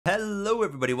Hello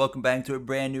everybody, welcome back to a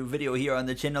brand new video here on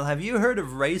the channel. Have you heard of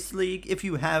RaceLeague? If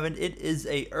you haven't, it is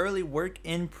a early work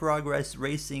in progress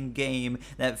racing game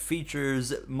that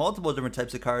features multiple different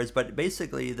types of cars, but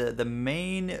basically the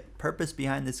main purpose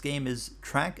behind this game is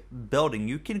track building.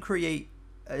 You can create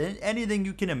anything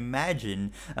you can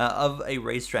imagine of a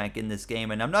racetrack in this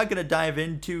game, and I'm not going to dive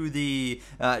into the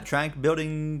track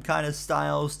building kind of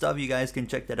style stuff. You guys can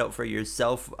check that out for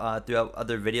yourself throughout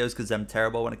other videos because I'm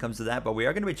terrible when it comes to that, but we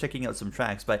are going to be checking out some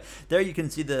tracks. But there you can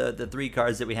see the three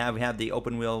cars that we have. We have the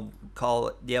open wheel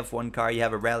call, the F1 car, you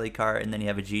have a rally car, and then you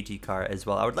have a GT car as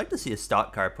well. I would like to see a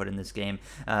stock car put in this game.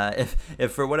 If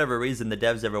for whatever reason the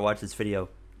devs ever watch this video,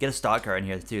 get a stock car in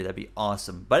here too, that'd be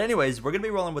awesome. But anyways, we're going to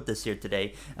be rolling with this here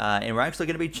today, and we're actually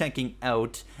going to be checking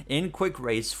out, in quick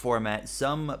race format,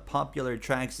 some popular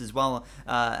tracks as well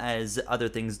as other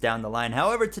things down the line.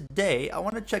 However, today I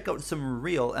want to check out some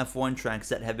real F1 tracks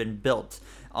that have been built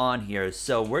on here.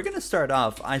 So we're going to start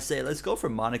off, I say let's go for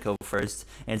Monaco first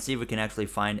and see if we can actually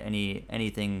find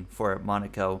anything for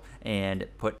Monaco and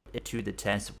put it to the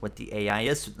test with the AI.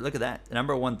 Yes, look at that, the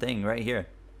 #1 thing right here.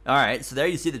 Alright, so there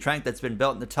you see the track that's been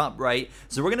built in the top right.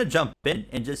 So we're going to jump in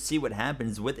and just see what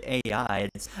happens with AI.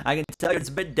 I can tell you it's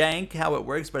a bit dank how it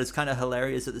works, but it's kind of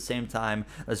hilarious at the same time.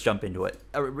 Let's jump into it.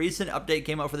 A recent update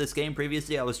came out for this game.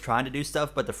 Previously, I was trying to do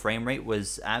stuff, but the frame rate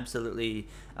was absolutely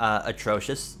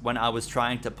atrocious when I was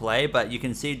trying to play. But you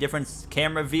can see different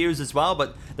camera views as well.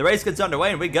 But the race gets underway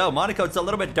and we go. Monaco, it's a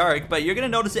little bit dark, but you're going to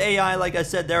notice AI, like I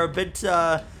said, they're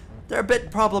a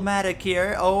bit problematic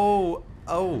here. Oh.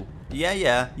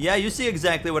 Yeah, you see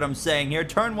exactly what I'm saying here.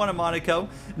 Turn 1 of Monaco.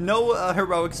 No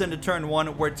heroics into turn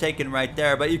 1. We're taken right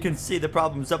there, but you can see the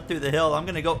problems up through the hill. I'm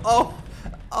gonna go,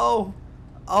 oh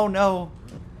no.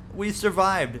 We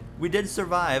survived. We did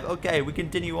survive. Okay, we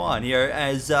continue on here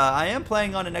as I am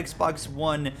playing on an Xbox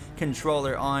One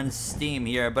controller on Steam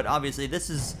here, but obviously this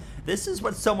is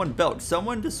what someone built.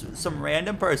 Some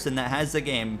random person that has the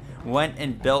game went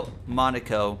and built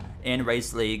Monaco in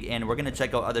RaceLeague, and we're gonna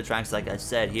check out other tracks like I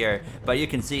said here. But you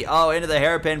can see, into the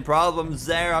hairpin problems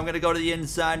there. I'm gonna go to the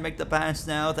inside, make the pass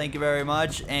now. Thank you very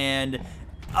much. And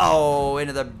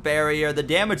into the barrier. The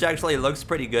damage actually looks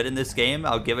pretty good in this game.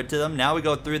 I'll give it to them. Now we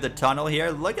go through the tunnel here.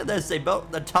 Look at this. They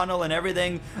built the tunnel and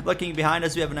everything. Looking behind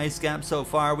us, we have a nice gap so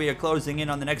far. We are closing in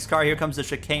on the next car. Here comes the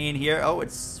chicane here. Oh,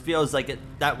 it feels like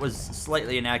that was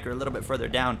slightly inaccurate, a little bit further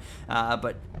down.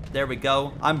 But there we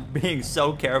go. I'm being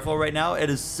so careful right now. It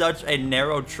is such a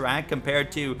narrow track compared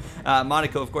to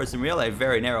Monaco, of course, in real life.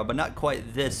 Very narrow, but not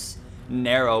quite this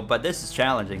narrow. But this is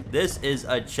challenging. This is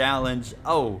a challenge.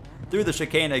 Through the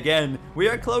chicane again. We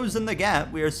are closing the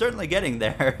gap. We are certainly getting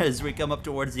there as we come up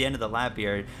towards the end of the lap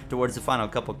here, towards the final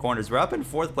couple corners. We're up in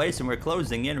 4th place and we're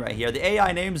closing in right here. The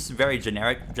AI name's very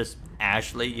generic, just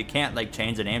Ashley. You can't like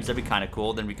change the names. That'd be kind of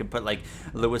cool. Then we could put like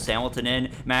Lewis Hamilton in,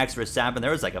 Max Verstappen.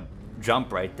 There was like a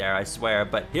jump right there, I swear.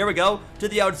 But here we go to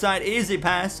the outside, easy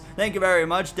pass. Thank you very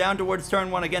much. Down towards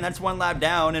turn 1 again. That's 1 lap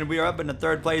down and we are up in the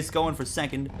 3rd place going for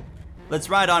 2nd. Let's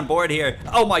ride on board here.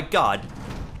 Oh my god.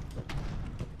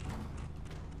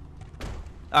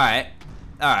 Alright,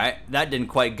 that didn't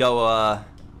quite go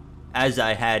as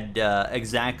I had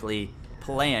exactly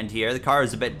planned here. The car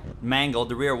is a bit mangled,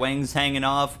 the rear wings hanging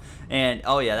off, and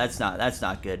oh yeah, that's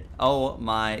not good. Oh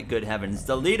my good heavens.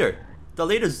 The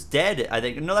leader's dead, I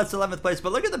think. No, that's 11th place,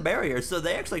 but look at the barrier. So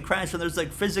they actually crashed, and there's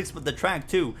like physics with the track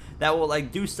too that will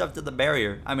like do stuff to the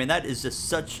barrier. I mean, that is just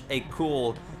such a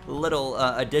cool little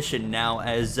addition now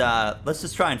as let's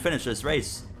just try and finish this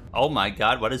race. Oh my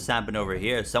god, what has happened over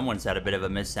here? Someone's had a bit of a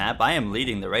mishap. I am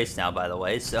leading the race now, by the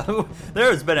way, so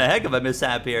there has been a heck of a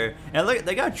mishap here. And look,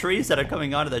 they got trees that are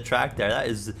coming onto the track there.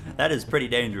 That is pretty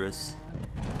dangerous.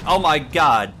 Oh my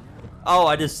god. Oh,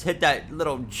 I just hit that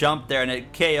little jump there and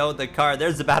it KO'd the car.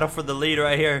 There's the battle for the lead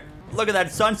right here. Look at that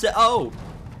sunset.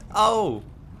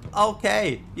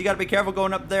 Okay, you gotta be careful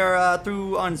going up there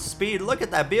through on speed. Look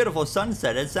at that beautiful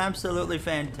sunset. It's absolutely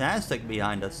fantastic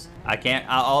behind us.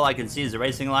 All I can see is the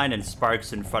racing line and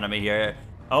sparks in front of me here.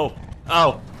 Oh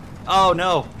no.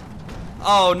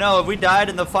 Oh no, if we died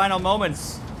in the final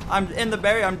moments. I'm in the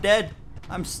barrier, I'm dead.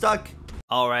 I'm stuck.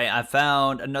 Alright, I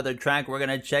found another track we're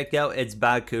gonna check out. It's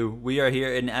Baku. We are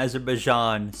here in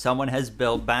Azerbaijan. Someone has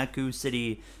built Baku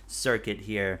City Circuit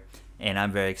here. And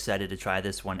I'm very excited to try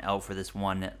this one out for this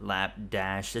 1 lap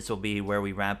dash. This will be where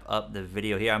we wrap up the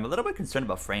video here. I'm a little bit concerned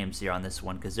about frames here on this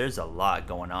one because there's a lot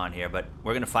going on here, but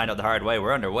we're going to find out the hard way.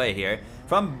 We're underway here.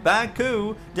 From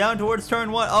Baku down towards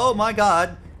turn 1. Oh my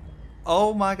god.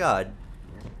 Oh my god.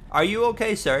 Are you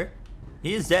okay, sir?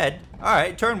 He is dead. All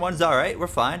right, turn 1's all right. We're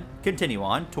fine. Continue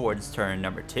on towards turn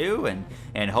number 2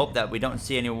 and hope that we don't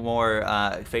see any more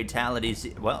fatalities.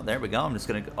 Well, there we go. I'm just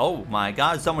going to... Oh, my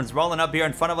God. Someone's rolling up here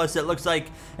in front of us. It looks like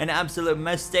an absolute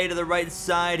mess. Stay to the right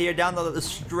side here, down the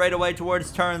straightaway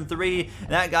towards turn 3.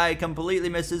 That guy completely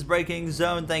missed his braking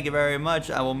zone. Thank you very much.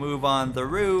 I will move on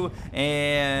through,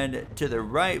 and to the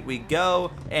right we go.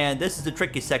 And this is the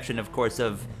tricky section, of course,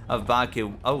 of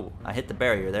Baku. Oh, I hit the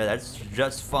barrier there. That's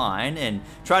just fine. And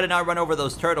try to not run over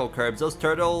those turtle curbs. Those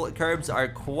turtle curbs are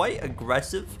quite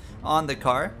aggressive on the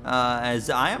car, as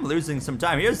I am losing some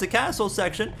time. Here's the castle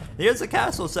section. Here's the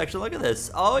castle section. Look at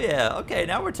this. Oh, yeah. Okay,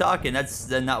 now we're talking. That's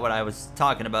not what I was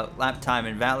talking about. Lap time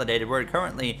invalidated. We're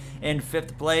currently in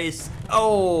 5th place.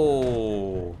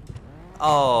 Oh.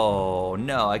 Oh,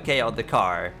 no. I KO'd the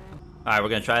car. All right, we're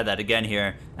going to try that again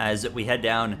here as we head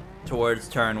down towards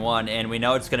turn 1, and we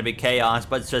know it's going to be chaos,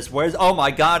 but it's just, oh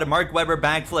my God, a Mark Webber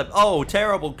backflip. Oh,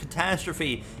 terrible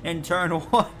catastrophe in turn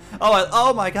 1.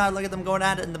 Oh my God, look at them going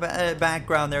at it in the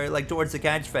background there, like towards the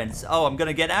catch fence. Oh, I'm going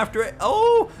to get after it.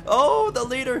 Oh, the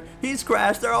leader, he's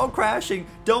crashed. They're all crashing.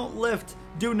 Don't lift.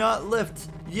 Do not lift.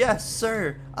 Yes,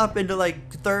 sir. Up into like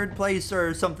 3rd place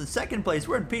or something. 2nd place.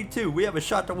 We're in P2. We have a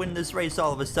shot to win this race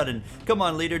all of a sudden. Come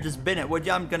on, leader, just bin it, would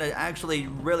you? I'm going to actually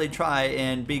really try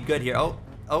and be good here.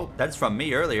 Oh, that's from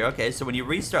me earlier. Okay, so when you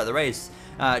restart the race,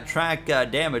 track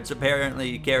damage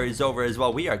apparently carries over as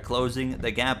well. We are closing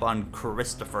the gap on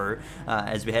Christopher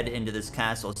as we head into this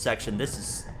castle section. This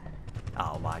is...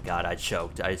 Oh my God, I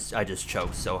choked. I just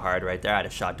choked so hard right there. I had a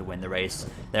shot to win the race.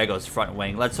 There goes front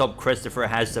wing. Let's hope Christopher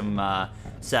has some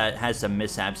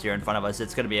mishaps here in front of us.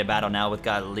 It's going to be a battle now with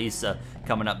Lisa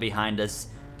coming up behind us.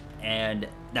 And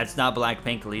that's not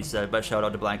Blackpink Lisa, but shout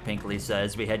out to Blackpink Lisa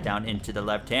as we head down into the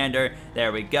left-hander.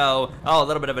 There we go. Oh, a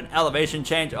little bit of an elevation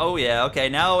change. Oh, yeah. Okay,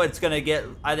 now it's going to get,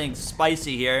 I think,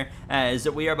 spicy here as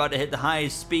we are about to hit the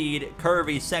high-speed,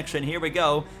 curvy section. Here we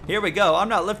go. Here we go. I'm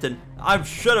not lifting. I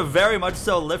should have very much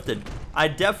so lifted. I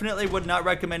definitely would not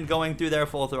recommend going through there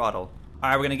full throttle. All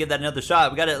right, we're going to give that another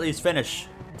shot. We got to at least finish.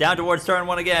 Down towards turn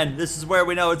 1 again. This is where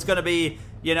we know it's going to be...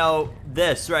 You know,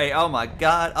 this, right? Oh my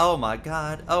God, oh my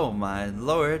God, oh my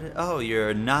Lord. Oh,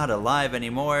 you're not alive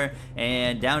anymore.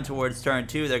 And down towards turn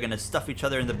 2, they're gonna stuff each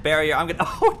other in the barrier. I'm gonna,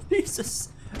 oh Jesus.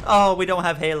 Oh, we don't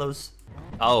have halos.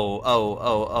 Oh,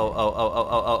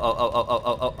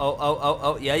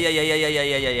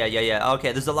 yeah.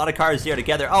 Okay, there's a lot of cars here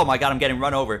together. Oh my God, I'm getting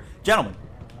run over. Gentlemen,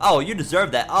 oh, you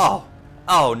deserve that. Oh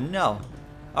no.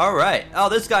 All right. Oh,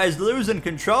 this guy's losing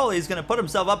control. He's going to put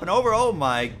himself up and over. Oh,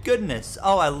 my goodness.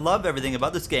 Oh, I love everything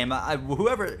about this game.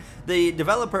 Whoever, the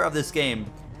developer of this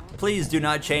game, please do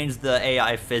not change the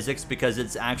AI physics because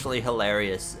it's actually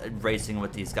hilarious racing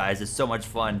with these guys. It's so much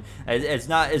fun. It's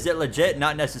not, is it legit?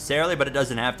 Not necessarily, but it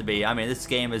doesn't have to be. I mean, this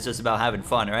game is just about having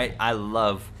fun, right? I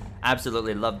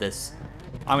absolutely love this.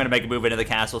 I'm going to make a move into the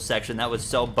castle section. That was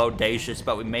so bodacious,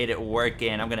 but we made it work,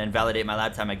 and I'm going to invalidate my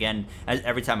lap time again.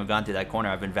 Every time I've gone through that corner,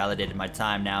 I've invalidated my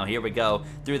time. Now, here we go.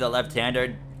 Through the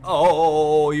left-hander.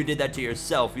 Oh, you did that to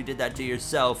yourself. You did that to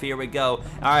yourself. Here we go. All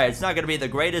right, it's not going to be the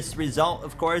greatest result,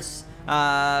 of course.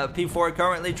 P4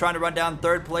 currently trying to run down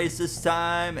 3rd place this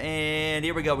time, and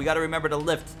here we go. We got to remember to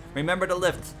lift. Remember to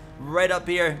lift. Right up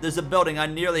here, there's a building. I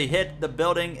nearly hit the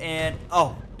building, and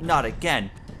oh, not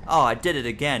again. Oh, I did it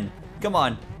again. Come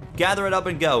on, gather it up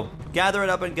and go. Gather it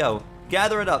up and go.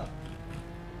 Gather it up.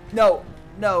 No.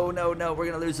 We're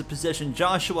going to lose the position.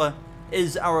 Joshua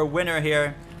is our winner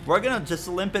here. We're going to just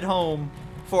limp it home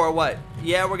for what?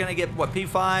 Yeah, we're going to get, what,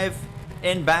 P5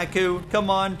 in Baku. Come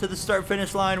on, to the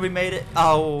start-finish line. We made it.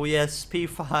 Oh, yes,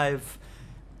 P5.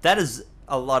 That is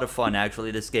a lot of fun,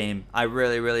 actually, this game. I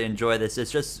really enjoy this.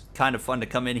 It's just kind of fun to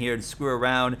come in here and screw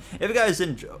around. If you guys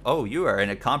enjoy... Oh, you are in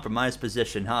a compromised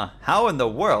position, huh? How in the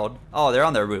world? Oh, they're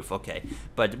on their roof. Okay.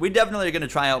 But we definitely are going to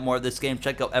try out more of this game.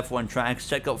 Check out F1 tracks.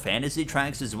 Check out fantasy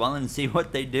tracks as well and see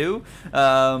what they do.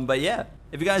 But yeah,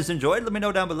 if you guys enjoyed, let me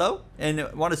know down below.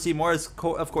 And want to see more,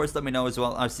 of course, let me know as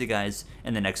well. I'll see you guys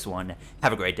in the next one.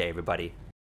 Have a great day, everybody.